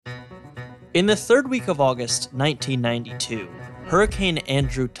In the third week of August 1992, Hurricane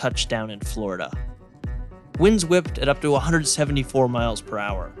Andrew touched down in Florida. Winds whipped at up to 174 miles per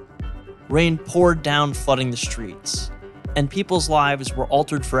hour. Rain poured down, flooding the streets, and people's lives were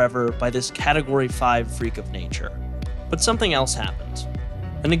altered forever by this Category 5 freak of nature. But something else happened.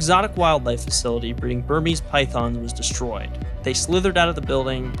 An exotic wildlife facility breeding Burmese pythons was destroyed. They slithered out of the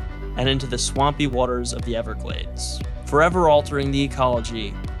building and into the swampy waters of the Everglades, forever altering the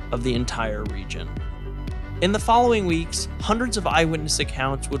ecology of the entire region. In the following weeks, hundreds of eyewitness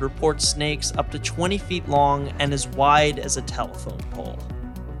accounts would report snakes up to 20 feet long and as wide as a telephone pole.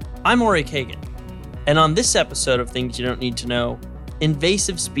 I'm Ori Kagan, and on this episode of Things You Don't Need to Know,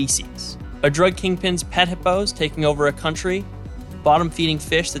 invasive species, a drug kingpin's pet hippos taking over a country, bottom-feeding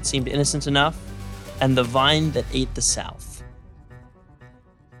fish that seemed innocent enough, and the vine that ate the South.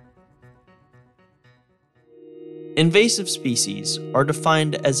 Invasive species are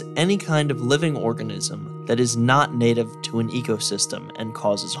defined as any kind of living organism that is not native to an ecosystem and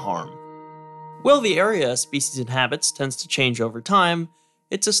causes harm. While the area a species inhabits tends to change over time,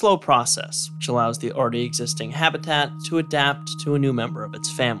 it's a slow process, which allows the already existing habitat to adapt to a new member of its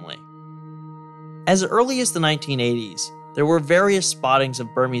family. As early as the 1980s, there were various spottings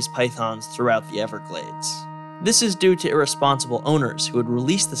of Burmese pythons throughout the Everglades. This is due to irresponsible owners who would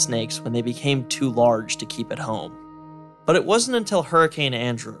release the snakes when they became too large to keep at home. But it wasn't until Hurricane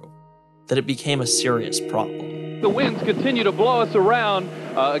Andrew that it became a serious problem. The winds continue to blow us around.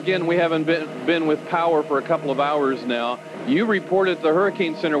 Again, we haven't been with power for a couple of hours now. You reported the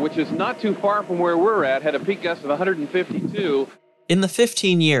Hurricane Center, which is not too far from where we're at, had a peak gust of 152. In the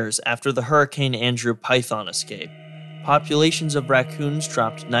 15 years after the Hurricane Andrew python escape, populations of raccoons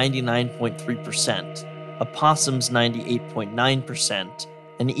dropped 99.3%, opossums 98.9%,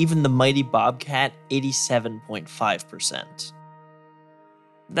 and even the mighty bobcat 87.5%.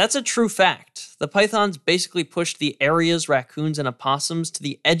 That's a true fact. The pythons basically pushed the area's raccoons and opossums to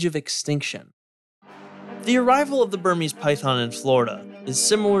the edge of extinction. The arrival of the Burmese python in Florida is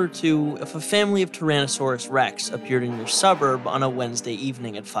similar to if a family of Tyrannosaurus rex appeared in your suburb on a Wednesday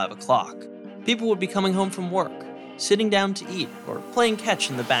evening at 5 o'clock. People would be coming home from work, sitting down to eat, or playing catch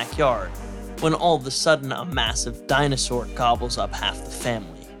in the backyard, when all of a sudden a massive dinosaur gobbles up half the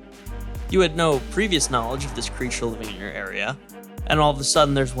family. You had no previous knowledge of this creature living in your area, and all of a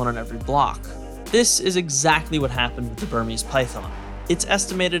sudden there's one on every block. This is exactly what happened with the Burmese python. It's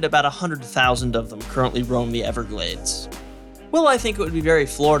estimated about 100,000 of them currently roam the Everglades. Well, I think it would be very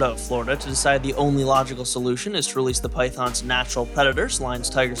Florida of Florida to decide the only logical solution is to release the python's natural predators, lions,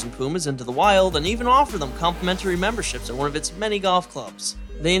 tigers, and pumas, into the wild and even offer them complimentary memberships at one of its many golf clubs.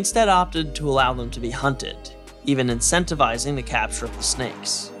 They instead opted to allow them to be hunted, even incentivizing the capture of the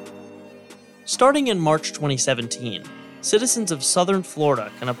snakes. Starting in March 2017, citizens of southern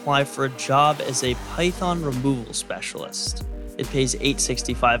Florida can apply for a job as a python removal specialist. It pays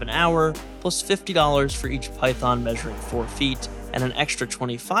 $8.65 an hour, plus $50 for each python measuring 4 feet, and an extra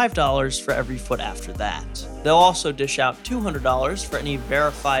 $25 for every foot after that. They'll also dish out $200 for any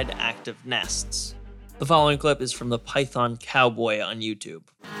verified active nests. The following clip is from the Python Cowboy on YouTube.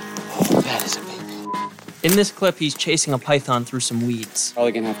 Oh, that is a baby. In this clip, he's chasing a python through some weeds.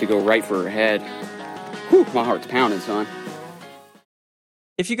 Probably gonna have to go right for her head. Whew, my heart's pounding, son.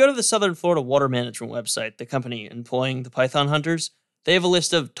 If you go to the Southern Florida Water Management website, the company employing the python hunters, they have a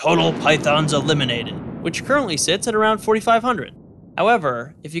list of total pythons eliminated, which currently sits at around 4,500.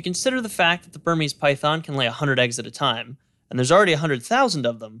 However, if you consider the fact that the Burmese python can lay 100 eggs at a time, and there's already 100,000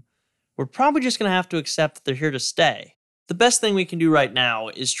 of them, we're probably just going to have to accept that they're here to stay. The best thing we can do right now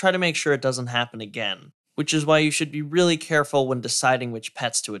is try to make sure it doesn't happen again, which is why you should be really careful when deciding which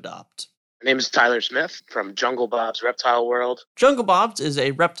pets to adopt. My name is Tyler Smith from Jungle Bob's Reptile World. Jungle Bob's is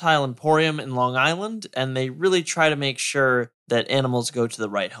a reptile emporium in Long Island, and they really try to make sure that animals go to the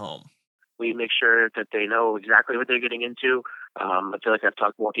right home. We make sure that they know exactly what they're getting into. I feel like I've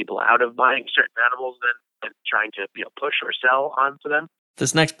talked more people out of buying certain animals than trying to push or sell onto them.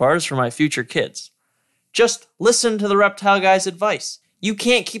 This next part is for my future kids. Just listen to the reptile guy's advice. You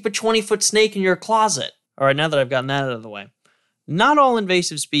can't keep a 20-foot snake in your closet. All right, now that I've gotten that out of the way. Not all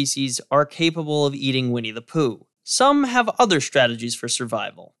invasive species are capable of eating Winnie the Pooh. Some have other strategies for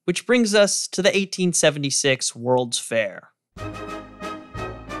survival, which brings us to the 1876 World's Fair. The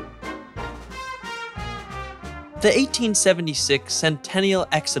 1876 Centennial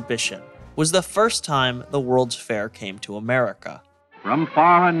Exhibition was the first time the World's Fair came to America. From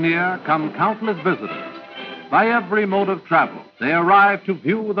far and near come countless visitors. By every mode of travel, they arrive to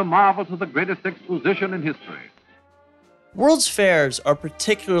view the marvels of the greatest exposition in history. World's Fairs are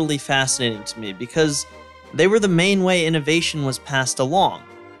particularly fascinating to me because they were the main way innovation was passed along.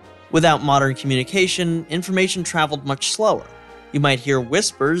 Without modern communication, information traveled much slower. You might hear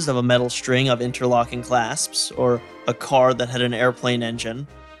whispers of a metal string of interlocking clasps, or a car that had an airplane engine.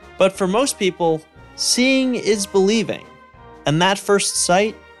 But for most people, seeing is believing, and that first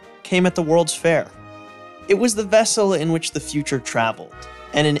sight came at the World's Fair. It was the vessel in which the future traveled,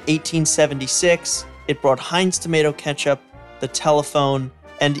 and in 1876, it brought Heinz tomato ketchup, the telephone,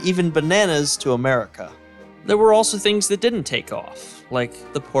 and even bananas to America. There were also things that didn't take off,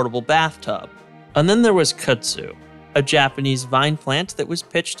 like the portable bathtub. And then there was kudzu, a Japanese vine plant that was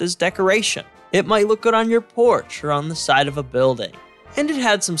pitched as decoration. It might look good on your porch or on the side of a building. And it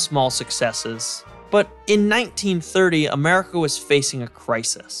had some small successes. But in 1930, America was facing a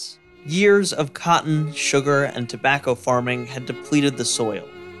crisis. Years of cotton, sugar, and tobacco farming had depleted the soil.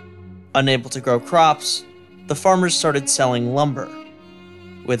 Unable to grow crops, the farmers started selling lumber.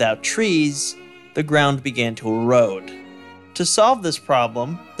 Without trees, the ground began to erode. To solve this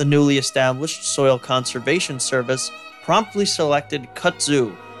problem, the newly established Soil Conservation Service promptly selected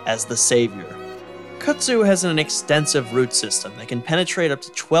kudzu as the savior. Kudzu has an extensive root system that can penetrate up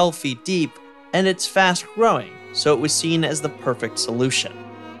to 12 feet deep, and it's fast-growing, so it was seen as the perfect solution.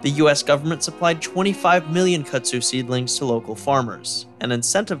 The US government supplied 25 million kudzu seedlings to local farmers, and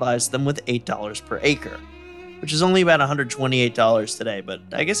incentivized them with $8 per acre, which is only about $128 today, but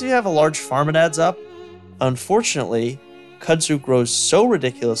I guess if you have a large farm it adds up. Unfortunately, kudzu grows so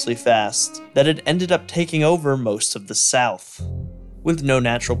ridiculously fast that it ended up taking over most of the South. With no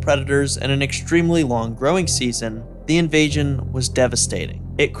natural predators and an extremely long growing season, the invasion was devastating.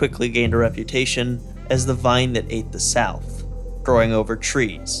 It quickly gained a reputation as the vine that ate the South, growing over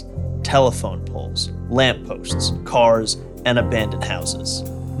trees, telephone poles, lampposts, cars, and abandoned houses.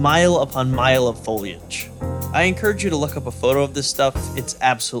 Mile upon mile of foliage. I encourage you to look up a photo of this stuff. It's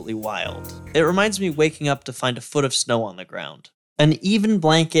absolutely wild. It reminds me waking up to find a foot of snow on the ground. An even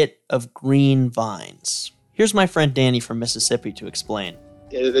blanket of green vines. Here's my friend Danny from Mississippi to explain.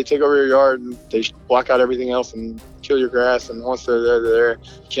 Yeah, they take over your yard and they block out everything else and kill your grass. And once they're there.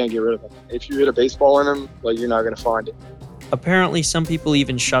 You can't get rid of them. If you hit a baseball in them, you're not going to find it. Apparently, some people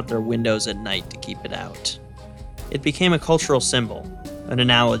even shut their windows at night to keep it out. It became a cultural symbol, an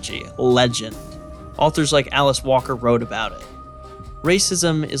analogy, a legend. Authors like Alice Walker wrote about it.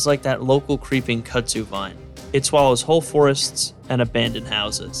 Racism is like that local creeping kudzu vine. It swallows whole forests and abandoned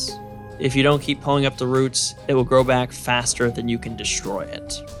houses. If you don't keep pulling up the roots, it will grow back faster than you can destroy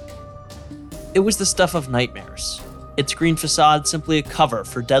it. It was the stuff of nightmares. Its green facade simply a cover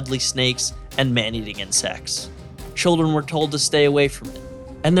for deadly snakes and man-eating insects. Children were told to stay away from it,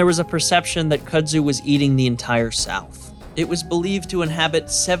 and there was a perception that kudzu was eating the entire South. It was believed to inhabit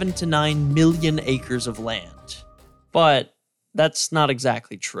 7 to 9 million acres of land. But that's not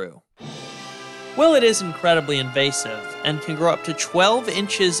exactly true. Well, it is incredibly invasive and can grow up to 12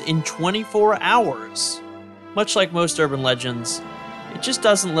 inches in 24 hours. Much like most urban legends, it just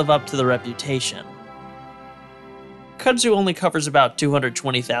doesn't live up to the reputation. Kudzu only covers about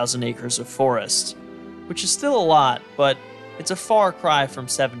 220,000 acres of forest, which is still a lot, but it's a far cry from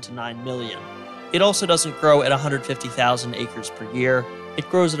 7 to 9 million. It also doesn't grow at 150,000 acres per year. It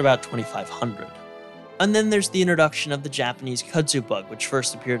grows at about 2,500. And then there's the introduction of the Japanese kudzu bug, which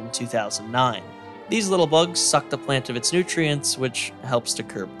first appeared in 2009. These little bugs suck the plant of its nutrients, which helps to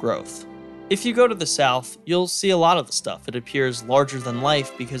curb growth. If you go to the south, you'll see a lot of the stuff. It appears larger than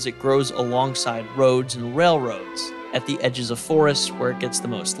life because it grows alongside roads and railroads, at the edges of forests where it gets the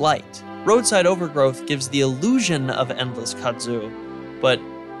most light. Roadside overgrowth gives the illusion of endless kudzu, but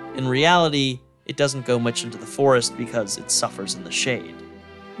in reality, it doesn't go much into the forest because it suffers in the shade.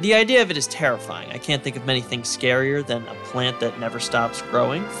 The idea of it is terrifying. I can't think of many things scarier than a plant that never stops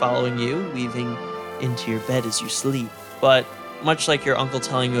growing, following you, weaving into your bed as you sleep. But much like your uncle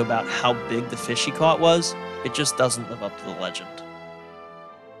telling you about how big the fish he caught was, it just doesn't live up to the legend.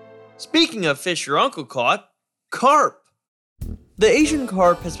 Speaking of fish your uncle caught, carp! The Asian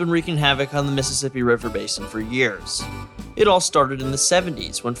carp has been wreaking havoc on the Mississippi River Basin for years. It all started in the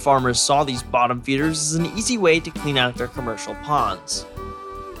 70s when farmers saw these bottom feeders as an easy way to clean out their commercial ponds.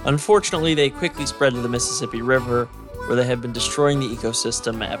 Unfortunately, they quickly spread to the Mississippi River, where they have been destroying the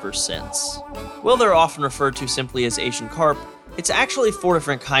ecosystem ever since. While they're often referred to simply as Asian carp, it's actually 4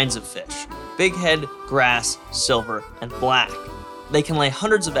 different kinds of fish: bighead, grass, silver, and black. They can lay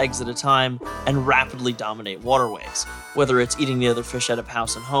hundreds of eggs at a time and rapidly dominate waterways. Whether it's eating the other fish out of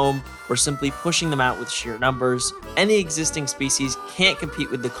house and home, or simply pushing them out with sheer numbers, any existing species can't compete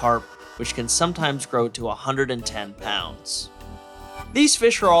with the carp, which can sometimes grow to 110 pounds. These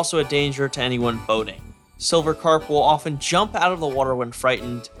fish are also a danger to anyone boating. Silver carp will often jump out of the water when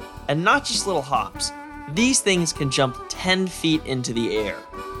frightened, and not just little hops. These things can jump 10 feet into the air.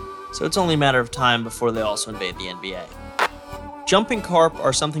 so it's only a matter of time before they also invade the NBA. Jumping carp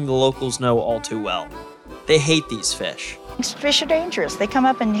are something the locals know all too well. They hate these fish. These fish are dangerous. They come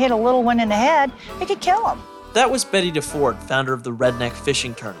up and hit a little one in the head, they could kill them. That was Betty DeFord, founder of the Redneck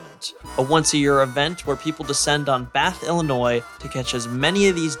Fishing Tournament, a once-a-year event where people descend on Bath, Illinois to catch as many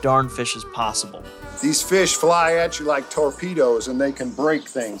of these darn fish as possible. These fish fly at you like torpedoes, and they can break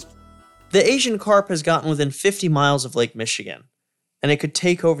things. The Asian carp has gotten within 50 miles of Lake Michigan, and it could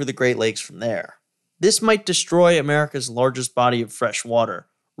take over the Great Lakes from there. This might destroy America's largest body of fresh water,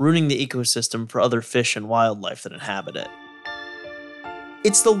 ruining the ecosystem for other fish and wildlife that inhabit it.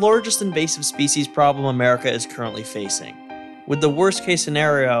 It's the largest invasive species problem America is currently facing, with the worst-case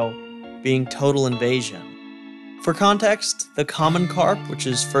scenario being total invasion. For context, the common carp, which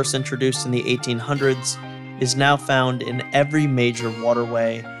is first introduced in the 1800s, is now found in every major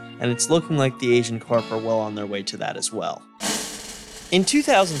waterway, and it's looking like the Asian carp are well on their way to that as well. In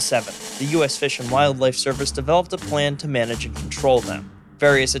 2007, the U.S. Fish and Wildlife Service developed a plan to manage and control them.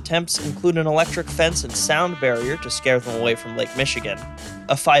 Various attempts include an electric fence and sound barrier to scare them away from Lake Michigan,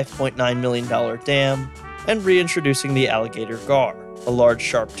 a $5.9 million dam, and reintroducing the alligator gar, a large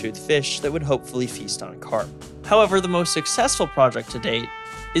sharp-toothed fish that would hopefully feast on carp. However, the most successful project to date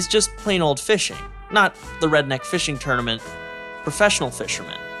is just plain old fishing, not the Redneck Fishing Tournament, professional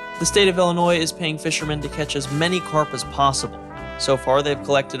fishermen. The state of Illinois is paying fishermen to catch as many carp as possible. So far, they've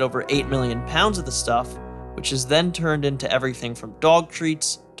collected over 8 million pounds of the stuff, which is then turned into everything from dog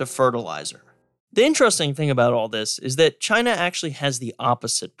treats to fertilizer. The interesting thing about all this is that China actually has the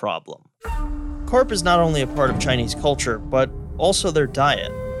opposite problem. Carp is not only a part of Chinese culture, but also their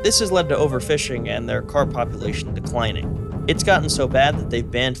diet. This has led to overfishing and their carp population declining. It's gotten so bad that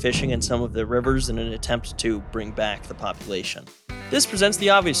they've banned fishing in some of their rivers in an attempt to bring back the population. This presents the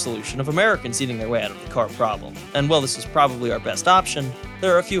obvious solution of Americans eating their way out of the carp problem. And while this is probably our best option,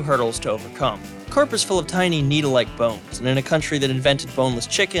 there are a few hurdles to overcome. Carp is full of tiny needle-like bones, and in a country that invented boneless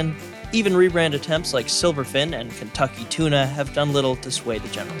chicken, even rebrand attempts like Silverfin and Kentucky Tuna have done little to sway the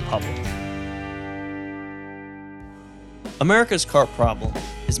general public. America's carp problem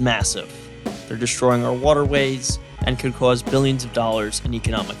is massive. They're destroying our waterways and could cause billions of dollars in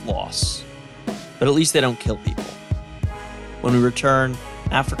economic loss. But at least they don't kill people. When we return,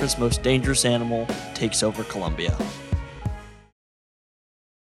 Africa's most dangerous animal takes over Colombia.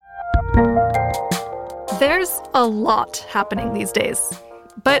 There's a lot happening these days,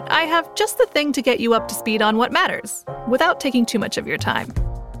 but I have just the thing to get you up to speed on what matters, without taking too much of your time.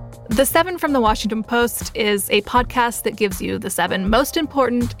 The 7 from the Washington Post is a podcast that gives you the 7 most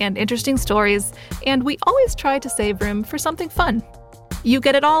important and interesting stories, and we always try to save room for something fun. You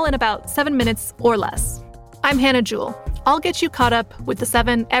get it all in about 7 minutes or less. I'm Hannah Jewell. I'll get you caught up with the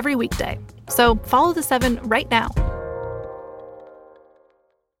 7 every weekday, so follow the 7 right now.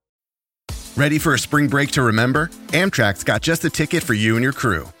 Ready for a spring break to remember? Amtrak's got just the ticket for you and your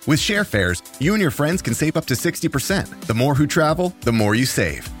crew. With Share Fares, you and your friends can save up to 60%. The more who travel, the more you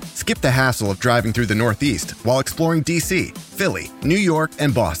save. Skip the hassle of driving through the Northeast while exploring D.C., Philly, New York,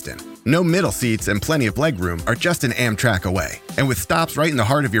 and Boston. No middle seats and plenty of legroom are just an Amtrak away. And with stops right in the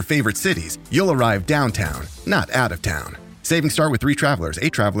heart of your favorite cities, you'll arrive downtown, not out of town. Savings start with 3 travelers.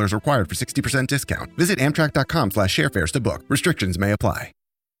 8 travelers required for 60% discount. Visit Amtrak.com/sharefares to book. Restrictions may apply.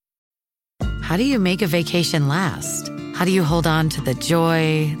 How do you make a vacation last? How do you hold on to the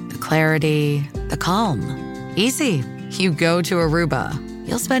joy, the clarity, the calm? Easy. You go to Aruba.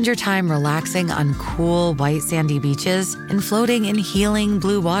 You'll spend your time relaxing on cool, white, sandy beaches and floating in healing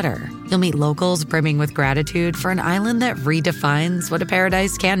blue water. You'll meet locals brimming with gratitude for an island that redefines what a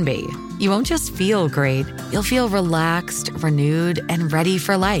paradise can be. You won't just feel great. You'll feel relaxed, renewed, and ready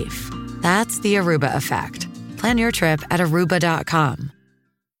for life. That's the Aruba effect. Plan your trip at Aruba.com.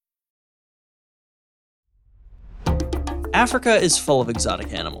 Africa is full of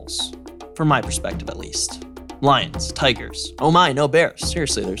exotic animals, from my perspective at least. Lions, tigers, oh my, no bears.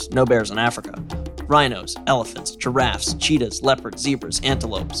 Seriously, there's no bears in Africa. Rhinos, elephants, giraffes, cheetahs, leopards, zebras,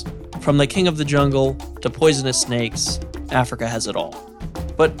 antelopes. From the king of the jungle to poisonous snakes, Africa has it all.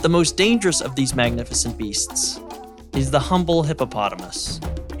 But the most dangerous of these magnificent beasts is the humble hippopotamus.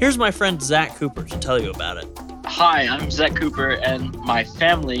 Here's my friend Zach Cooper to tell you about it. Hi, I'm Zach Cooper, and my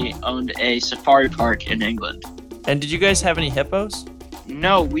family owned a safari park in England. And did you guys have any hippos?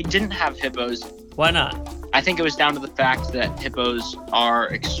 No, we didn't have hippos. Why not? I think it was down to the fact that hippos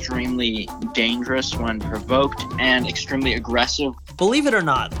are extremely dangerous when provoked and extremely aggressive. Believe it or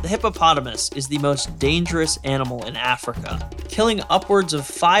not, the hippopotamus is the most dangerous animal in Africa, killing upwards of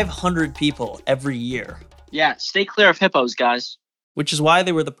 500 people every year. Yeah, stay clear of hippos, guys. Which is why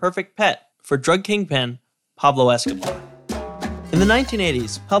they were the perfect pet for drug kingpin Pablo Escobar. In the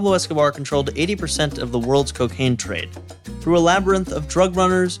 1980s, Pablo Escobar controlled 80% of the world's cocaine trade. Through a labyrinth of drug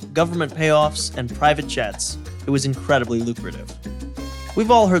runners, government payoffs, and private jets, it was incredibly lucrative.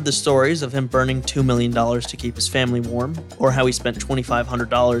 We've all heard the stories of him burning $2 million to keep his family warm, or how he spent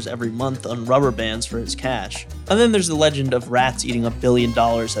 $2,500 every month on rubber bands for his cash. And then there's the legend of rats eating $1 billion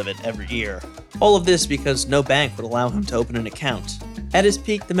of it every year. All of this because no bank would allow him to open an account. At his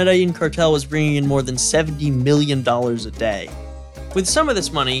peak, the Medellin cartel was bringing in more than $70 million a day. With some of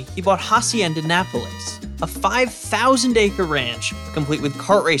this money, he bought Hacienda Nápoles, a 5,000-acre ranch complete with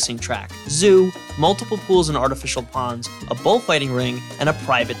kart racing track, zoo, multiple pools and artificial ponds, a bullfighting ring, and a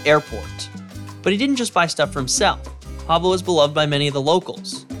private airport. But he didn't just buy stuff for himself. Pablo was beloved by many of the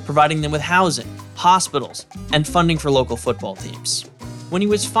locals, providing them with housing, hospitals, and funding for local football teams. When he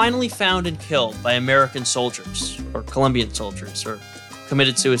was finally found and killed by American soldiers, or Colombian soldiers, or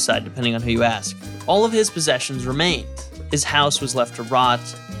committed suicide depending on who you ask, all of his possessions remained. His house was left to rot,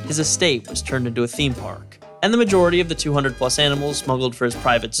 his estate was turned into a theme park, and the majority of the 200-plus animals smuggled for his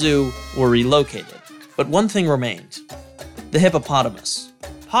private zoo were relocated. But one thing remained: the hippopotamus.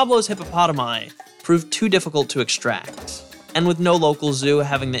 Pablo's hippopotami proved too difficult to extract, and with no local zoo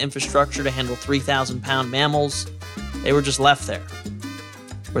having the infrastructure to handle 3,000-pound mammals, they were just left there,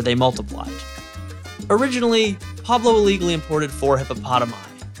 where they multiplied. Originally, Pablo illegally imported 4 hippopotami,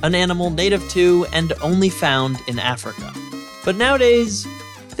 an animal native to and only found in Africa. But nowadays,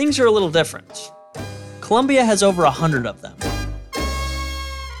 things are a little different. Colombia has over 100 of them.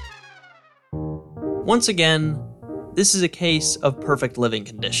 Once again, this is a case of perfect living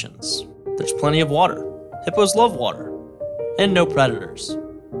conditions. There's plenty of water. Hippos love water. And no predators.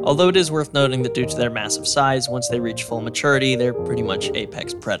 Although it is worth noting that due to their massive size, once they reach full maturity, they're pretty much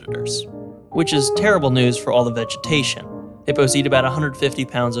apex predators. Which is terrible news for all the vegetation. Hippos eat about 150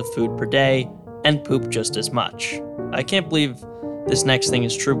 pounds of food per day, and poop just as much. I can't believe this next thing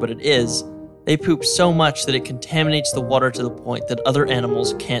is true, but it is. They poop so much that it contaminates the water to the point that other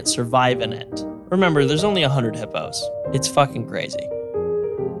animals can't survive in it. Remember, there's only 100 hippos. It's fucking crazy.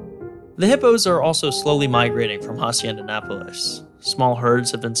 The hippos are also slowly migrating from Hacienda Nápoles. Small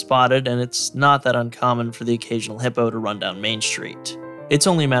herds have been spotted, and it's not that uncommon for the occasional hippo to run down Main Street. It's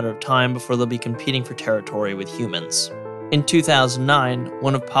only a matter of time before they'll be competing for territory with humans. In 2009,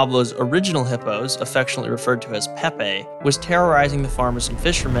 one of Pablo's original hippos, affectionately referred to as Pepe, was terrorizing the farmers and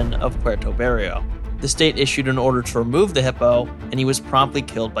fishermen of Puerto Berrio. The state issued an order to remove the hippo, and he was promptly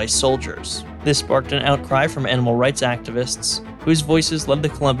killed by soldiers. This sparked an outcry from animal rights activists, whose voices led the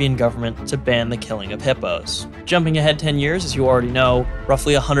Colombian government to ban the killing of hippos. Jumping ahead 10 years, as you already know,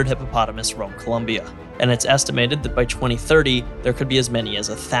 roughly 100 hippopotamus roam Colombia, and it's estimated that by 2030, there could be as many as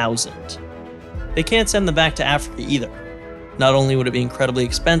 1,000. They can't send them back to Africa either. Not only would it be incredibly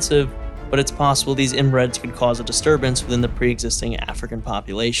expensive, but it's possible these inbreds could cause a disturbance within the pre-existing African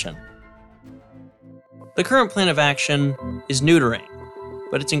population. The current plan of action is neutering,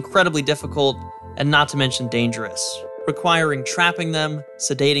 but it's incredibly difficult and not to mention dangerous, requiring trapping them,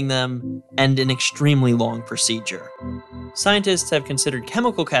 sedating them, and an extremely long procedure. Scientists have considered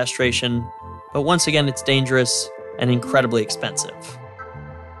chemical castration, but once again it's dangerous and incredibly expensive.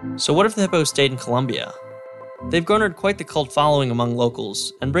 So what if the hippos stayed in Colombia? They've garnered quite the cult following among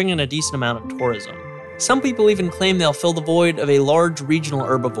locals and bring in a decent amount of tourism. Some people even claim they'll fill the void of a large regional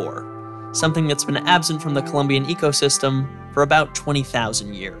herbivore, something that's been absent from the Colombian ecosystem for about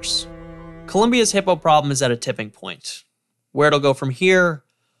 20,000 years. Colombia's hippo problem is at a tipping point. Where it'll go from here,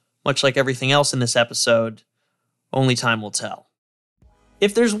 much like everything else in this episode, only time will tell.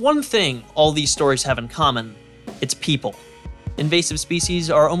 If there's one thing all these stories have in common, it's people. Invasive species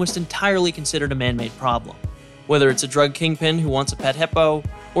are almost entirely considered a man-made problem. Whether it's a drug kingpin who wants a pet hippo,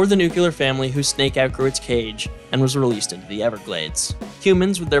 or the nuclear family whose snake outgrew its cage and was released into the Everglades.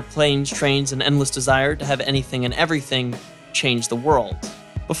 Humans, with their planes, trains, and endless desire to have anything and everything, changed the world.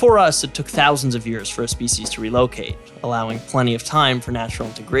 Before us, it took thousands of years for a species to relocate, allowing plenty of time for natural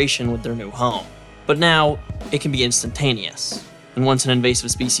integration with their new home. But now, it can be instantaneous, and once an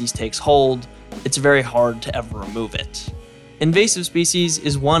invasive species takes hold, it's very hard to ever remove it. Invasive species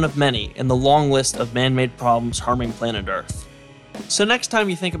is one of many in the long list of man-made problems harming planet Earth. So next time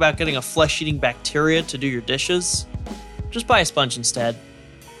you think about getting a flesh-eating bacteria to do your dishes, just buy a sponge instead.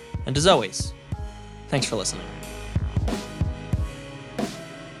 And as always, thanks for listening.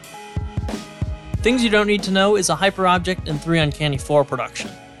 Things You Don't Need to Know is a Hyperobject and 3 Uncanny 4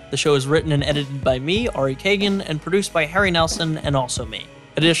 production. The show is written and edited by me, Ari Kagan, and produced by Harry Nelson and also me.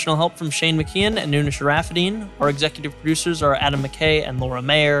 Additional help from Shane McKeon and Nuna Sharafadine. Our executive producers are Adam McKay and Laura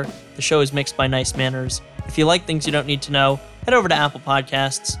Mayer. The show is mixed by Nice Manners. If you like Things You Don't Need to Know, head over to Apple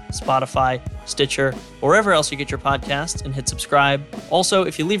Podcasts, Spotify, Stitcher, or wherever else you get your podcasts, and hit subscribe. Also,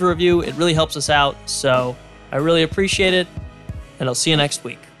 if you leave a review, it really helps us out, so I really appreciate it, and I'll see you next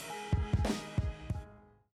week.